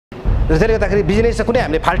र त्यसले गर्दाखेरि बिजनेस चाहिँ कुनै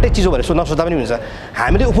हामीले फाल्टै चिज हो भनेर नसोच्दा पनि हुन्छ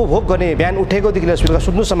हामीले उपभोग गर्ने बिहान उठेकोदेखि लिएर बेलुका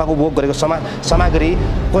सुत्नुसम्मको उपभोग गरेको सामग्री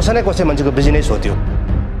कसै न कसै मान्छेको बिजनेस हो त्यो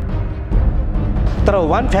तर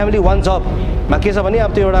वान फ्यामिली वान जबमा के छ भने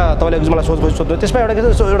अब त्यो एउटा तपाईँले मलाई सोध्नु त्यसमा एउटा के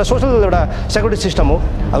छ एउटा सोसल एउटा सेक्युरिटी सिस्टम हो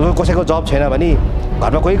अब कसैको जब छैन भने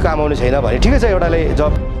घरमा कोही काम आउने छैन भने ठिकै छ एउटाले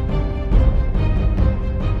जब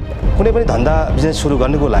कुनै पनि धन्दा बिजनेस सुरु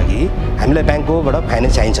गर्नुको लागि हामीलाई ब्याङ्ककोबाट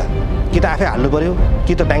फाइनेन्स चाहिन्छ कि त आफै हाल्नु पऱ्यो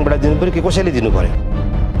कि त ब्याङ्कबाट दिनु पऱ्यो कि कसैले दिनु पऱ्यो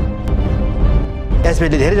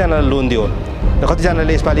एसबिआईले धेरैजनालाई लोन दियो र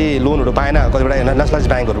कतिजनाले यसपालि लोनहरू पाएन कतिवटा nationalise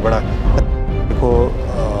ब्याङ्कहरूबाट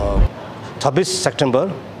 26 September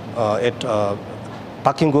at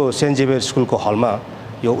पाक्किङको saint Xavier स्कुलको हलमा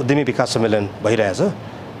यो उद्यमी विकास सम्मेलन भइरहेछ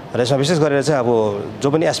र यसमा विशेष गरेर चाहिँ अब जो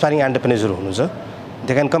पनि एस्पायरिङ एन्टरप्रेन्योर्सहरू हुनुहुन्छ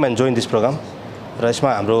they can come and join this programme र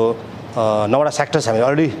यसमा हाम्रो 9वटा सेक्टर्स हामीले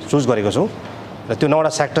अलरेडी चुज गरेको छौँ र त्यो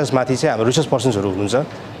 9वटा सेक्टर्समाथि चाहिँ हाम्रो रिसर्च पर्सन्सहरू हुनुहुन्छ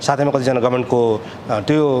साथैमा कतिजना गभर्मेन्टको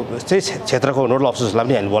त्यो चाहिँ क्षेत्रको नोडल अफिसर्सलाई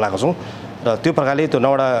पनि हामीले बोलाएको छौँ र त्यो प्रकारले त्यो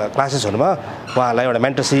 9वटा क्लासेसहरूमा उहाँहरूलाई एउटा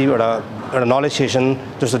मेन्टरसिप एउटा नलेज सेसन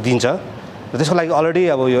जस्तो दिन्छ र त्यसको लागि अलरेडी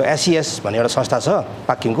अब यो एसइएस भन्ने एउटा संस्था छ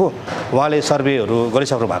पाक्किङको उहाँले सर्वेहरू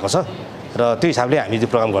गरिसक्नु भएको छ र त्यो हिसाबले हामी त्यो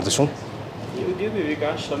प्रोग्राम गर्दैछौँ यो उद्यमी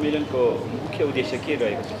विकास सम्मेलनको मुख्य उद्देश्य के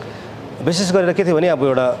रहेको छ विशेष गरेर के थियो भने अब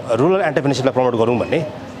एउटा रुरल एन्टरप्रेन्योरसिपलाई प्रमोट गरौँ भन्ने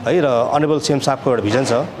है र अनरेबल सीएम साहबको एउटा भिजन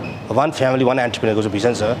छ वान फ्यामिली वान एन्टरप्रेन्योरको जो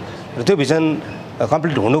भिजन छ र त्यो भिजन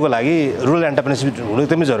कम्प्लिट हुनुको लागि रुरल एन्टरप्रेन्योरसिप हुनु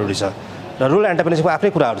एकदमै जरुरी छ र रुरल एन्टरप्रेन्योरसिपको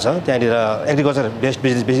आफ्नै कुराहरू छ त्यहाँनिर एग्रिकल्चर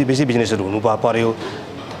बेस्ड बेसी बिजनेसहरू हुनु पर्यो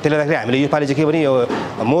त्यसले गर्दाखेरि हामीले योपालि चाहिँ के भने यो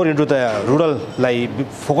मोर इन्टु द रुरललाई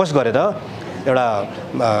फोकस गरेर एउटा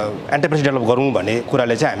एन्टरप्रेन्योरसिप डेभलप गरौँ भन्ने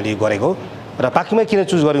कुराले चाहिँ हामीले गरेको र पाक्किङमै किन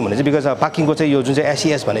चुज गऱ्यौँ भने चाहिँ बिकज पाक्किङको चाहिँ यो जुन चाहिँ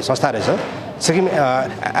एसइएस भन्ने संस्था रहेछ सिक्किम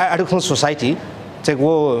एडुकेसनल सोसाइटी चाहिँ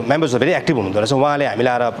वो मेम्बर्सहरू भेरी एक्टिभ हुनुहुँदो रहेछ उहाँले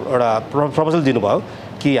हामीलाई आएर एउटा प्रपोजल दिनुभयो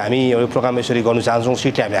कि हामी यो प्रोग्राम यसरी गर्नु चाहन्छौँ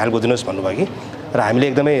सिटले हामीले हेल्प गरिदिनुहोस् भन्नुभयो कि र हामीले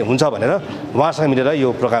एकदमै हुन्छ भनेर उहाँसँग मिलेर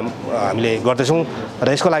यो प्रोग्राम हामीले गर्दैछौँ र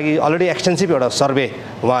यसको लागि अलरेडी एक्सटेन्सिभ एउटा सर्वे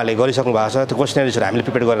उहाँले गरिसक्नु भएको छ त्यो क्वेसनरीजहरू हामीले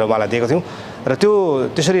प्रिपेयर गरेर उहाँलाई दिएको थियौँ र त्यो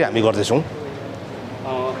त्यसरी हामी गर्दैछौँ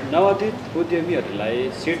नवोदित उद्यमीहरूलाई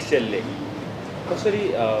सिड सेलले कसरी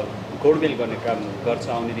गोडमेल गर्ने काम गर्छ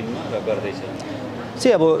आउने दिनमा र गर्दैछ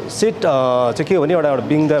चाहिँ अब सिट चाहिँ के हो भने एउटा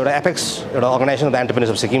बिङ द एउटा एपेक्स एउटा organisation of the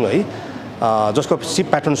entrepreneurs of Sikkim है जसको चिफ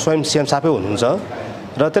प्याट्रन स्वयं सिएम साहबै हुनुहुन्छ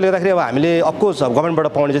र त्यसले गर्दाखेरि अब हामीले अफकोर्स अब गभर्मेन्टबाट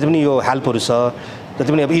पाउने जति पनि यो हेल्पहरू छ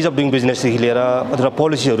जति पनि अब इज अफ डुइङ बिजनेसदेखि लिएर अथवा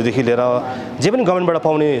पोलिसीहरूदेखि लिएर जे पनि गभर्मेन्टबाट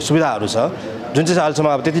पाउने सुविधाहरू छ जुन चाहिँ अहिलेसम्म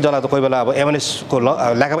अब त्यति डरलाग्दो कोही बेला अब एवेरनेसको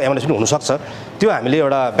ल्याक अफ एवेरनेस पनि हुनसक्छ त्यो हामीले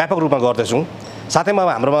एउटा व्यापक रूपमा गर्दैछौँ साथैमा अब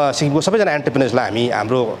हाम्रोमा सिक्किमको सबैजना एन्टरप्रेन्योर्सलाई हामी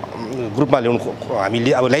हाम्रो ग्रुपमा ल्याउनु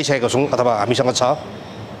हामीले अब ल्याइसकेको छौँ अथवा हामीसँग छ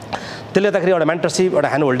त्यसले गर्दाखेरि एउटा मेन्टरसिप एउटा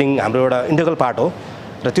ह्यान्ड होल्डिङ हाम्रो एउटा इन्टेग्रल पार्ट हो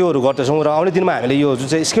र त्योहरू गर्दैछौँ र आउने दिनमा हामीले यो जुन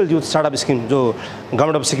चाहिँ स्किल युथ स्टार्टअप स्किम जो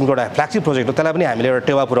गभर्मेन्ट अफ सिक्किमको एउटा फ्ल्यागसिप प्रोजेक्ट हो त्यसलाई पनि हामीले एउटा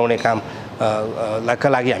टेवा पुर्याउने कामका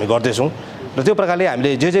लागि हामी गर्दैछौँ र त्यो प्रकारले हामीले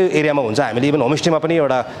जे एरियामा हुन्छ हामीले इभन होमस्टेमा पनि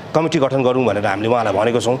एउटा कमिटी गठन गरौँ भनेर हामीले उहाँलाई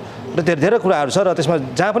भनेको छौँ र धेरै कुराहरू छ र त्यसमा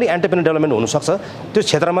जहाँ पनि एन्टरप्रेन्योर डेभलपमेन्ट हुनसक्छ त्यो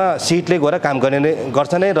क्षेत्रमा सिटले गएर काम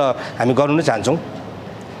गर्छ नै र हामी गर्नु नै चाहन्छौँ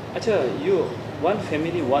अच्छा यो वान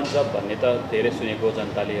फ्यामिली वान जब भन्ने त धेरै सुनेको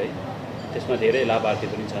जनताले है त्यसमा धेरै लाभार्थी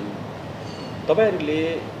पनि छन् तपाईहरूले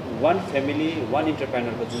वान फ्यामिली वान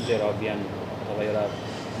इन्टरप्रेन्योरको जुन चाहिँ एउटा अभियान अथवा एउटा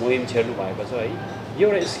मुहिम छेड्नु भएको छ है यो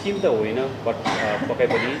एउटा स्किम त होइन बट पक्कै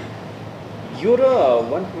पनि यो र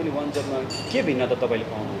वान फ्यामिली वान जबमा के भिन्नता तपाईँले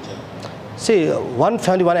पाउनुहुन्छ C one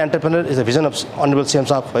family one entrepreneur is the vision of honourable CM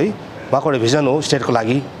साहब है उहाँको एउटा भिजन हो स्टेटको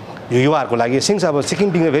लागि यो युवाहरूको लागि सिन्स अब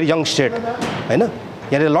Sikkim being a very young state होइन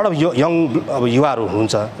यहाँनिर लड अफ यङ अब युवाहरू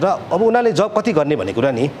हुनुहुन्छ र अब उनीहरूले जब कति गर्ने भन्ने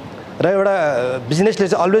कुरा नि र एउटा बिजनेसले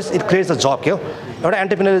चाहिँ अलवेज इट क्रिएट्स अ जब क्या एउटा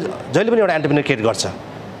एन्टरप्रेन्योर जहिले पनि एउटा एन्टरप्रेन्योर क्रिएट गर्छ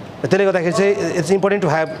र त्यसले गर्दाखेरि चाहिँ it's important to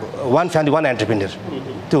have one family one entrepreneur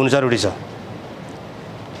त्यो हुनु जरुरी छ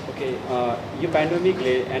ओके यो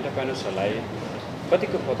पेन्डेमिकले एन्टरप्रेन्योर्सहरूलाई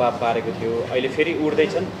कतिको प्रभाव पारेको थियो अहिले फेरि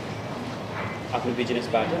उड्दैछन् आफ्नो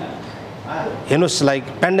बिजनेसबाट हेर्नुहोस्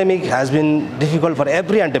like pandemic has been difficult for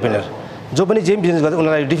every entrepreneur जो पनि जे बिजनेस गर्छ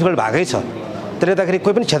उनीहरूलाई डिफिकल्ट भएकै छ त्यसले गर्दाखेरि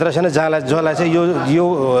कोही पनि क्षेत्र छैन जसलाई चाहिँ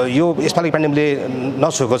यो यसपालि पेन्डेमिकले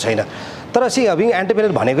नछोएको छैन तर चाहिँ अब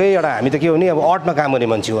एन्टरप्रेन्योर भनेकै एउटा हामी त के हो भने अब अडमा काम गर्ने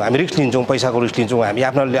मान्छे हो हामी रिस्क लिन्छौँ पैसाको रिस्क लिन्छौँ हामी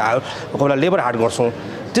आफ्नो कोही बेला लेबर हार्ड गर्छौँ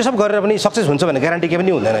त्यो सब गरेर पनि सक्सेस हुन्छ भन्ने ग्यारेन्टी केही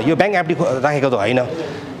पनि हुँदैन यो ब्याङ्क एफडी राखेको त होइन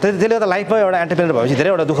त्यसले गर्दा लाइफमा एउटा एन्टरप्रेन्योर भएपछि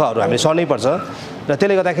धेरैवटा दुःखहरू हामीले सर्नै पर्छ र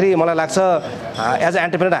त्यसले गर्दाखेरि मलाई लाग्छ एज अ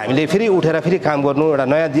एन्टरप्रेन्योर हामीले फेरि उठेर फेरि काम गर्नु एउटा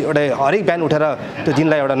नयाँ एउटा हरेक बिहान उठेर त्यो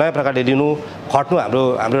दिनलाई एउटा नयाँ प्रकारले लिनु खट्नु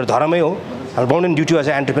हाम्रो धर्मै हो हाम्रो बाउन्डेन ड्युटी एज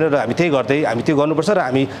अ एन्टरप्रेन्योर र हामी त्यही गर्दै हामी त्यो गर्नुपर्छ र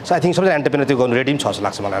हामी आई थिङ्क सबैजना एन्टरप्रेन्योर त्यो गर्नु रेडी पनि छ जस्तो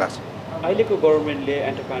लाग्छ मलाई लाग्छ अहिलेको गभर्मेन्टले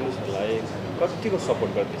एन्टरप्रेन्योर्सहरूलाई कतिको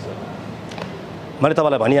सपोर्ट गर्दैछ? मैले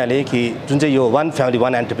तपाईँलाई भनिहालेँ कि जुन चाहिँ यो वान फ्यामिली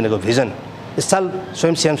वान एन्टरप्रेन्योरको भिजन यस साल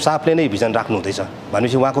स्वयं सीएम साहबले नै भिजन राख्नु हुँदैछ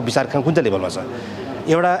भनेपछि उहाँको विचार कुन चाहिँ लेभलमा छ।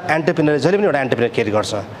 एउटा एन्टरप्रेन्योर जहिले पनि एउटा एन्टरप्रेन्योर क्रिएट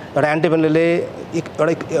गर्छ, एउटा एन्टरप्रेन्योरले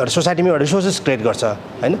एउटा सोसाइटीमा एउटा रिसोर्सेस क्रिएट गर्छ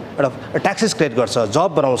होइन, एउटा ट्याक्सेस क्रिएट गर्छ, जब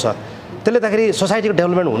बनाउँछ। त्यसले गर्दाखेरि सोसाइटीको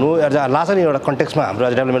डेभलपमेन्ट हुनु लार्जली एउटा कन्टेक्समा हाम्रो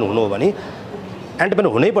डेभलपमेन्ट हुनु हो भने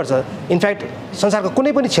एन्टरप्रेन्योर हुनैपर्छ। इनफ्याक्ट संसारको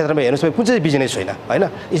कुनै पनि क्षेत्रमा हेर्नुहोस् कुन चाहिँ बिजनेस होइन होइन।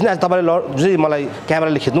 यसमा आज तपाईँले जुन चाहिँ मलाई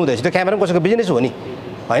क्यामेराले खिच्नु हुँदैछ त्यो क्यामेरा पनि कसैको बिजनेस हो नि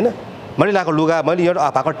होइन। मैले लगाएको लुगा, मैले यो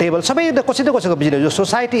भएको टेबल सबै कसै न कसैको बिजनेस। यो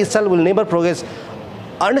society itself will never progress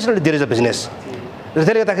unless there is a business. र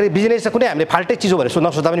त्यसले गर्दाखेरि बिजनेस चाहिँ कुनै हामीले फाल्टै चिज हो भनेर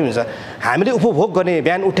नसोच्दा पनि हुन्छ। हामीले उपभोग गर्ने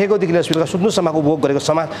बिहान उठेकोदेखि लिएर बेलुका सुत्नुसम्मको उपभोग गरेको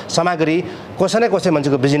सामग्री कसै न कसै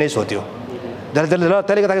मान्छेको बिजनेस हो त्यो।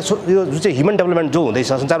 त्यसले गर्दाखेरि यो जुन चाहिँ ह्युमन डेभलपमेन्ट जो हुँदैछ,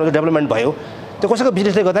 संसारमा जो डेभलपमेन्ट भयो त्यो कसैको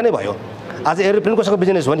बिजनेसले गर्दा नै भयो। आज एरोप्लेन कसैको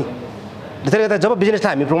बिजनेस हो नि। त्यसले गर्दा जब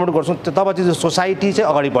बिजनेसलाई हामी प्रमोट गर्छौँ तब त्यो सोसाइटी चाहिँ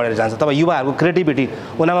अगाडि बढेर जान्छ। तब युवाहरूको क्रिएटिभिटी,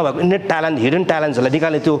 उनीहरूमा भएको इन्नेट ट्यालेन्ट, हिडन ट्यालेन्ट्सहरूलाई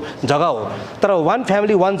निकाल्ने त्यो जग्गा हो। तर वान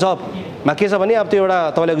फ्यामिली वान जबमा के छ भने अब त्यो एउटा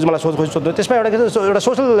तपाईँले मलाई सोध्नु त्यसमा एउटा के छ, एउटा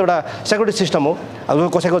सोसल एउटा सेक्युरिटी सिस्टम हो। अब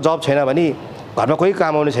कसैको जब छैन भने, घरमा कोही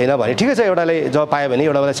काम आउने छैन भने ठिकै छ, एउटाले जब पायो भने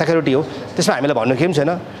एउटा सेक्युरिटी हो। त्यसमा हामीलाई भन्नु केही पनि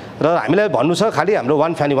छैन। र हामीलाई भन्नु छ खालि हाम्रो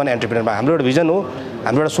वान फ्यामिली वान एन्टरप्रेन्योरमा हाम्रो एउटा भिजन हो,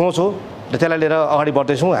 हाम्रो एउटा सोच हो र त्यसलाई लिएर अगाडि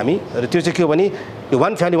बढ्दैछौँ हामी। र त्यो चाहिँ के हो भने यो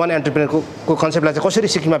वान फ्यामिली वान एन्टरप्रेन्योरको कन्सेप्टलाई चाहिँ कसरी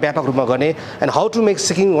सिक्किममा व्यापक रूपमा गर्ने and how to make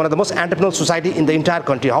Sikkim one of the most एन्टरप्रेन्योरल society in the entire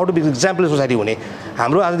country, how to be example society हुने।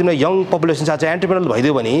 हाम्रो आज दिनमा यङ पपुलेसन चाहिँ एन्टरप्रेन्योरल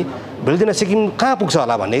भइदियो भने भोलि दिन सिक्किम कहाँ पुग्छ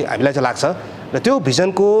होला भन्ने हामीलाई चाहिँ लाग्छ। र त्यो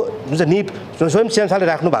भिजनको जुन चाहिँ निप जुन स्वयं सीएम साहबले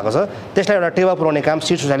राख्नु भएको छ त्यसलाई एउटा टेवा पुऱ्याउने काम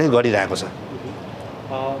सिट सोसाइटीले गरिरहेको छ।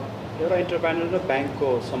 एउटा एन्टरप्रेन्योर र ब्याङ्कको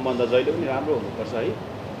सम्बन्ध जहिले पनि राम्रो हुनुपर्छ है।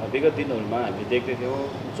 विगत दिनहरूमा हामीले देख्दै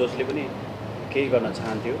थियौँ जसले पनि केही गर्न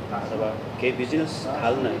चाहन्थ्यो अथवा केही बिजनेस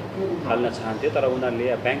थाल्न चाहन्थ्यो तर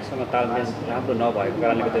उनीहरूले ब्याङ्कसँग तालमेल राम्रो नभएको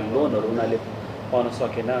कारणले गर्दा लोनहरू उनीहरूले पाउन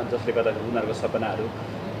सकेन, जसले गर्दाखेरि उनीहरूको सपनाहरू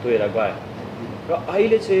तोएर गए। र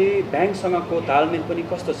अहिले चाहिँ ब्याङ्कसँगको तालमेल पनि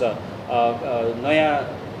कस्तो छ? नयाँ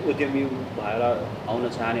उद्यमी भएर आउन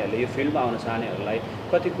चाहनेहरूले, यो फिल्डमा आउन चाहनेहरूलाई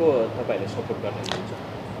कतिको तपाईँहरूले सपोर्ट गर्दै हुनुहुन्छ?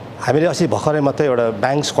 हामीले अस्ति भर्खरै मात्रै एउटा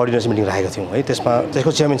ब्याङ्क्स कोअर्डिनेसन मिटिङ राखेको थियौँ है।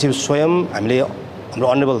 त्यसको चेयरम्यानसिप स्वयं हामीले हाम्रो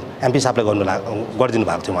अनरेबल एमपी साहबले गरिदिनु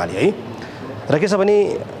भएको थियो उहाँले है। र के छ भने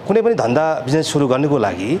कुनै पनि धन्दा बिजनेस सुरु गर्नुको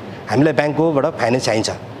लागि हामीलाई ब्याङ्ककोबाट फाइनेन्स चाहिन्छ।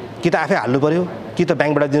 कि त आफै हाल्नु पऱ्यो, कि त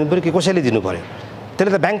ब्याङ्कबाट दिनु पऱ्यो, कि कसैले दिनु पऱ्यो।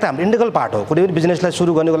 त्यसले त ब्याङ्क त हाम्रो इन्टिग्रल पार्ट हो। कुनै पनि बिजनेसलाई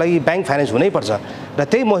सुरु गर्नुको लागि ब्याङ्क फाइनेन्स हुनैपर्छ। र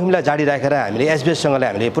त्यही मुहिमलाई जारी राखेर हामीले एसबिएससँगले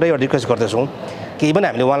हामीले पुरै एउटा रिक्वेस्ट गर्दैछौँ कि इभन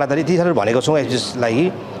हामीले उहाँलाई त यति साह्रो भनेको छौँ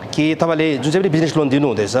एसबिएसलाई कि तपाईँले जुन चाहिँ पनि बिजनेस लोन दिनु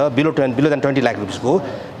हुँदैछ बिलो देन 20 लाख रुपिसको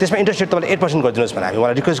त्यसमा इन्ट्रेस्ट रेट तपाईँले 8% गरिदिनुहोस् भनेर हामी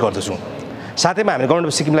उहाँलाई रिक्वेस्ट गर्दैछौँ। साथैमा हामीले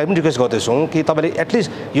गभर्मेन्ट अफ सिक्किमलाई पनि रिक्वेस्ट गर्दैछौँ कि तपाईँले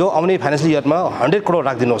एटलिस्ट यो आउने फाइनेन्सियल इयरमा 100 करोड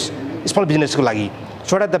राखिदिनुहोस् स्मल बिजनेसको लागि,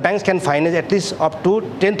 so that the banks can finance at least up to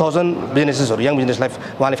 10,000 बिजनेसेसहरू, young बिजनेसलाई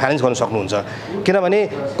उहाँले फाइनेन्स गर्न सक्नुहुन्छ। किनभने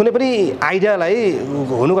कुनै पनि आइडियालाई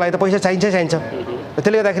हुनुको लागि त पैसा चाहिन्छ।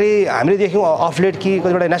 त्यसले गर्दाखेरि हामीले देख्यौँ अफलेट कि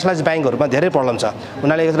कतिवटा नेसनलाइज ब्याङ्कहरूमा धेरै प्रब्लम छ।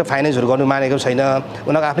 उनीहरूले एकत्र फाइनेन्सहरू गर्नु मानेको छैन,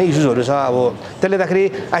 उनीहरूको आफ्नै इस्युजहरू छ। अब त्यसले गर्दाखेरि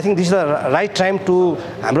I think this is the right time to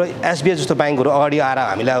हाम्रो एसबिएस जस्तो ब्याङ्कहरू अगाडि आएर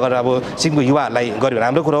हामीले अगर अब सिक्किमको युवाहरूलाई गऱ्यो भने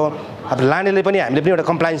राम्रो कुरो हो। अब लानेले पनि हामीले पनि एउटा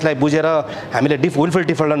कम्प्लायन्सलाई बुझेर हामीले विलफुल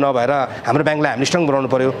डिफल्टर नभएर हाम्रो ब्याङ्कलाई हामीले स्ट्रङ बनाउनु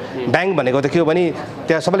पऱ्यो। ब्याङ्क भनेको त के हो भने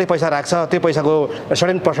त्यहाँ सबैले पैसा राख्छ, त्यो पैसाको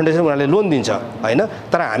सर्टेन पर्सेन्टेज उनीहरूले लोन दिन्छ होइन।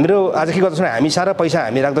 तर हाम्रो आज के गर्दैछौँ हामी सारा पैसा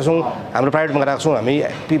हामी राख्दछौँ, हाम्रो प्राइभेटमा राख्छौँ, हामी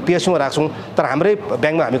पिएसयूमा राख्छौँ, तर हाम्रै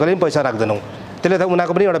ब्याङ्कमा हामी कहिले पनि पैसा राख्दैनौँ। त्यसले त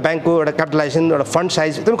उनीहरूको पनि एउटा ब्याङ्कको एउटा क्यापिटलाइजेसन एउटा फन्ड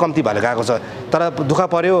साइज एकदम कम्ती भएर गएको छ। तर दुःख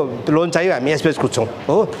पऱ्यो लोन चाहियो हामी एसबिएस कुद्छौँ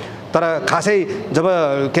हो। तर खासै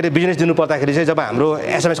जब के अरे बिजनेस दिनु पर्दाखेरि चाहिँ जब हाम्रो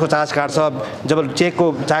एसएमएसको चार्ज काट्छ, जब चेकको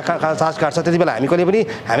चार्ज काट्छ, त्यति बेला हामी कहिले पनि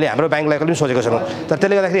हामीले हाम्रो ब्याङ्कलाई कहिले पनि सोचेको छैनौँ। तर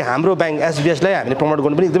त्यसले गर्दाखेरि हाम्रो ब्याङ्क एसबिएसलाई हामीले प्रमोट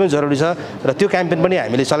गर्नु पनि एकदमै जरुरी छ र त्यो क्याम्पेन पनि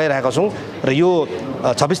हामीले चलाइरहेका छौँ। र यो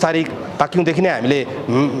 26 तारिक पाक्योङदेखि नै हामीले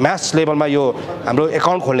म्यास लेभलमा यो हाम्रो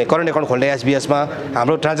एकाउन्ट खोल्ने, करेन्ट एकाउन्ट खोल्ने एसबिएसमा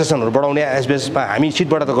हाम्रो ट्रान्जेक्सनहरू बढाउने एसबिएसमा हामी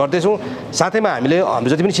सिटबाट त गर्दैछौँ। साथैमा हामीले हाम्रो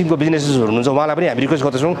जति पनि सिक्किमको बिजनेसेसहरू हुनुहुन्छ उहाँलाई पनि हामी रिक्वेस्ट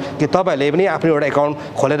गर्दैछौँ कि तपाईँहरूले पनि आफ्नो एउटा एकाउन्ट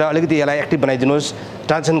खोलेर अलिकति यसलाई एक्टिभ बनाइदिनुहोस्,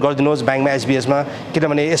 ट्रान्जेक्सन गरिदिनुहोस् ब्याङ्कमा एसबिएसमा।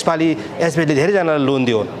 किनभने यसपालि एसबिएसले धेरैजनालाई लोन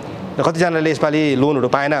दियो र कतिजनाले यसपालि लोनहरू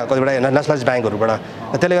पाएन कतिवटा नेसनलाइज ब्याङ्कहरूबाट।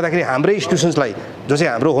 त्यसले गर्दाखेरि हाम्रै इन्स्टिट्युसन्सलाई जो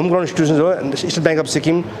चाहिँ हाम्रो होम ग्राउन्ड इन्स्टिट्युसन्स हो स्टेट ब्याङ्क अफ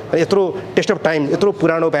सिक्किम, यत्रो टेस्ट अफ टाइम यत्रो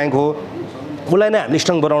पुरानो ब्याङ्क हो, उसलाई नै हामीले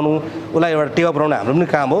स्ट्रङ बनाउनु, उसलाई एउटा टेवा बनाउनु हाम्रो पनि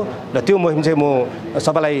काम हो। र त्यो मुहिम चाहिँ म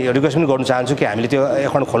सबैलाई रिक्वेस्ट पनि गर्न चाहन्छु कि हामीले त्यो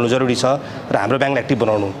एकाउन्ट खोल्नु जरुरी छ र हाम्रो ब्याङ्कलाई एक्टिभ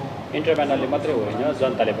बनाउनु। इन्टरप्रेन्योरले मात्रै होइन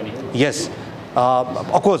जनताले पनि। यस,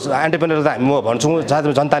 अफकोर्स एन्टरप्रेन्योर त हामी म भन्छु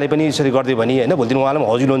जहाँ जनताले पनि यसरी गरिदियो भने होइन भोलि दिन उहाँलाई पनि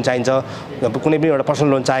हाउसिङ लोन चाहिन्छ कुनै पनि एउटा पर्सनल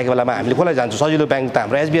लोन चाहेको बेलामा हामीले कसलाई जान्छौँ सजिलो ब्याङ्क त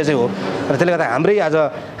हाम्रो एसबिआई हो र त्यसले गर्दा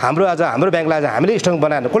हाम्रो ब्याङ्कलाई आज हामीले स्ट्रङ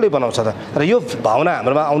बनाएर कसले बनाउँछ त र यो भावना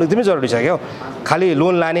हाम्रोमा आउनु एकदमै जरुरी छ क्या खालि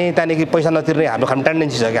लोन लाने त्यहाँदेखि पैसा नतिर्ने हाम्रो खालि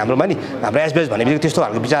टेन्डेन्सी छ कि हाम्रोमा नि हाम्रो एसबिआई भनेपछि त्यस्तो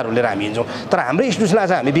खालको विचारहरू लिएर हामी हिँड्छौँ तर हाम्रो इन्स्टिट्युसनलाई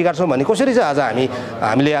आज हामी बिगार्छौँ भने कसरी चाहिँ आज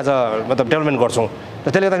हामीले आज मतलब डेभलपमेन्ट गर्छौँ र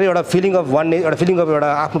त्यसले गर्दाखेरि एउटा फिलिङ अफ एउटा फिलिङ अफ एउटा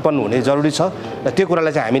आफ्नोपन हुने जरुरी छ र त्यो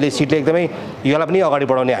कुरालाई चाहिँ हामीले सिटले एकदमै यसलाई पनि अगाडि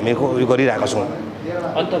बढाउने हामी उयो गरिरहेका छौँ।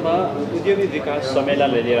 अन्तमा उद्योगी विकास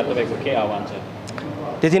सम्मेलनले लिएर तपाईँको के आह्वान छ?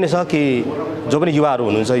 त्यति नै छ कि जो पनि युवाहरू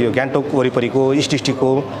हुनुहुन्छ यो गान्तोक वरिपरिको इस्ट डिस्ट्रिक्टको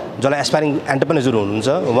जसलाई एस्पायरिङ एन्टरप्रेन्योरहरू हुनुहुन्छ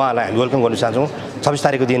उहाँहरूलाई हामी वेलकम गर्न चाहन्छौँ। 26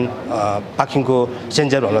 तारिकको दिन पाखिङको सेन्ट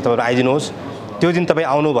जेभियर हलमा तपाईँहरू आइदिनुहोस्। त्यो दिन तपाईँ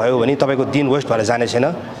आउनुभयो भने तपाईँको दिन वेस्ट भएर जाने छैन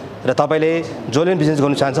र तपाईँले जसले बिजनेस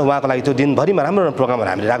गर्नु चाहन्छ उहाँको लागि त्यो दिनभरिमा राम्रो राम्रो प्रोग्रामहरू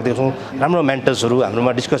हामीले राखिदिएको छौँ। राम्रो मेन्टर्सहरू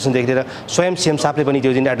हाम्रोमा डिस्कसनदेखि लिएर स्वयं सीएम साहबले पनि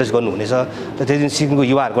त्यो दिन एड्रेस गर्नुहुनेछ र त्यो दिन सिक्किमको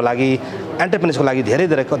युवाहरूको लागि एन्टरप्रेन्योर्सको लागि धेरै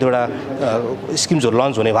कतिवटा स्किम्सहरू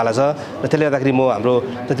लन्च हुनेवाला छ र त्यसले गर्दाखेरि म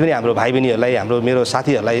जति पनि हाम्रो भाइ बहिनीहरूलाई मेरो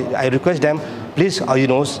साथीहरूलाई आई रिक्वेस्ट देम प्लिज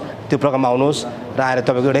आइदिनुहोस् त्यो प्रोग्राममा आउनुहोस् र आएर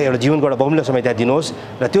तपाईँको एउटा जीवनको एउटा बहुमूल्य समय त्यहाँ दिनुहोस्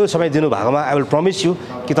र त्यो समय दिनु भएकोमा आई विल प्रमिस यु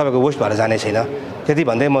कि तपाईँको वेस्ट भएर जाने छैन। त्यति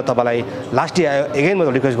भन्दै म तपाईँलाई लास्ट एगेन म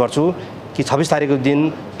रिक्वेस्ट गर्छु कि 26 तारिकको दिन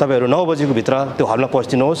तपाईँहरू 9 बजेको भित्र त्यो हलमा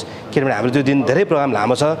पहुँचिदिनुहोस् किनभने हाम्रो त्यो दिन धेरै प्रोग्राम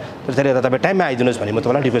लामो छ र त्यसले गर्दा तपाईँ टाइममा आइदिनुहोस् भन्ने म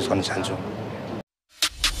तपाईँलाई रिक्वेस्ट गर्न चाहन्छु।